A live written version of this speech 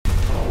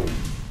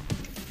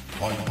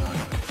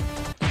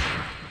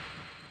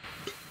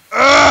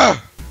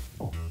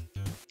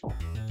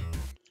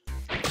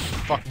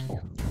Fuck you.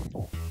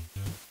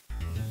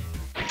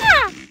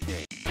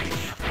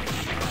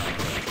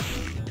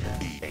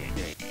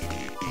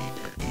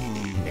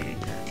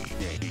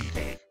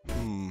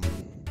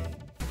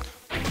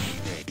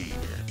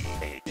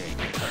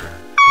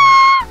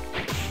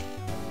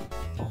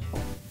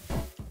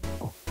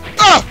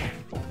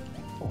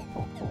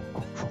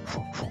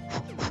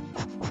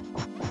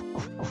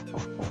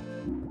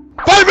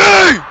 Fight me!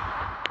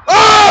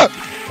 Ah!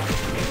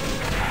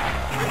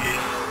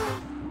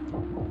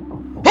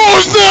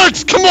 Who's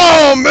next? Come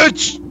on,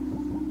 Mitch!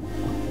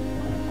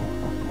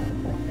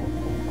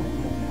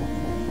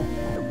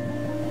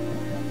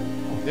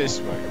 This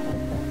way.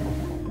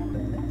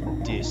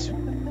 This.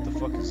 What the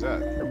fuck is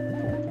that?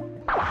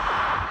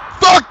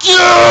 Fuck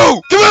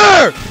you! Come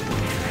here!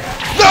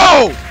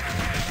 No!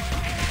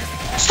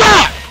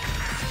 Stop!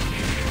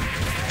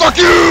 Fuck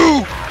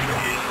you!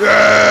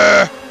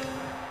 Yeah!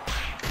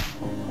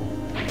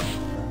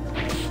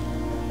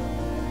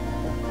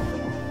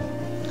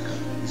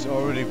 It's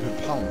already been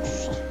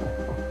pounced.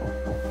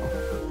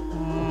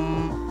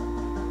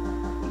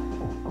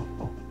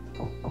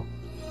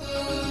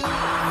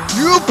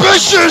 You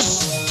bitches!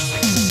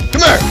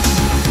 Come here!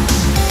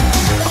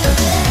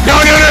 No,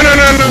 no, no, no,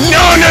 no,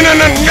 no, no, no,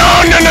 no, no,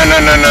 no, no, no,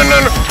 no, no, no,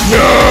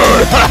 no!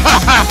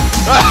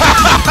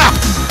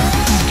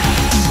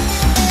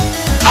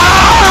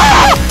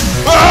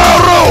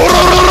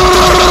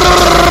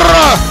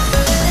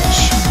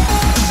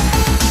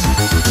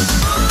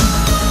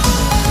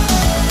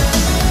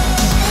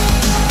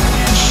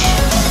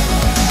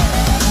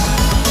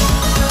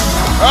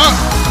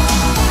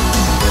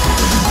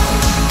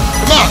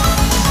 Come on!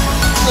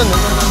 No, no,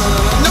 no, no, no,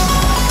 no, no.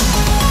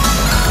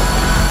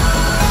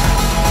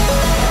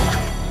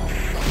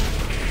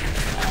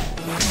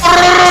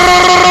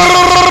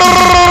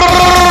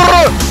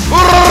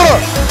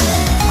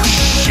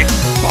 Shit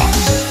box.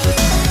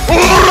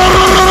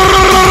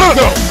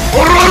 No.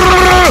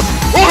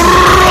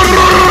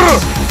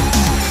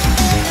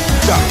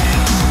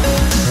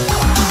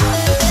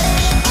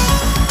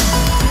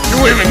 You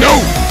don't even know.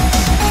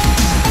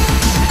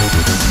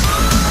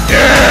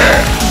 Yeah.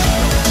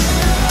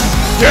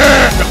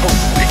 Yeah. No.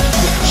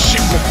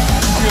 Shit.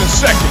 Give me a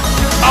second.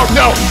 Oh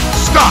no.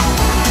 Stop.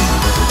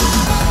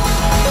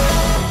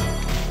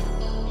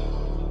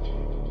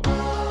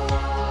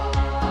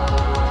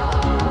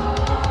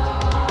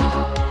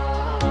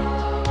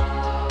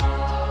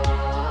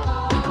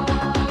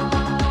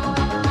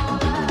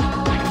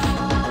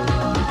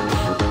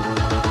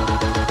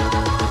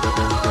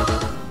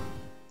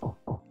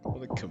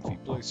 Comfy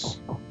place.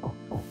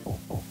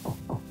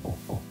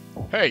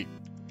 Hey!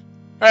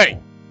 Hey!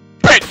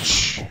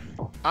 Bitch!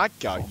 I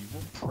got you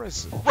a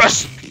present.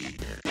 Recipe!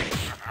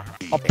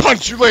 I'll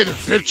punch you later,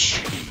 bitch!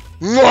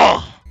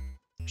 Mwah!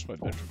 Where's my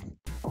bedroom?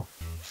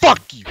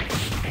 Fuck you!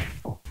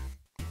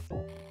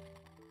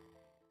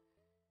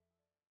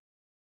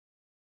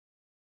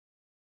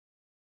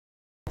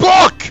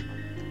 Buck!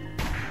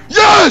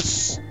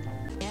 Yes!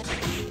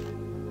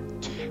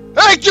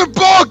 Take your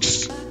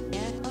books!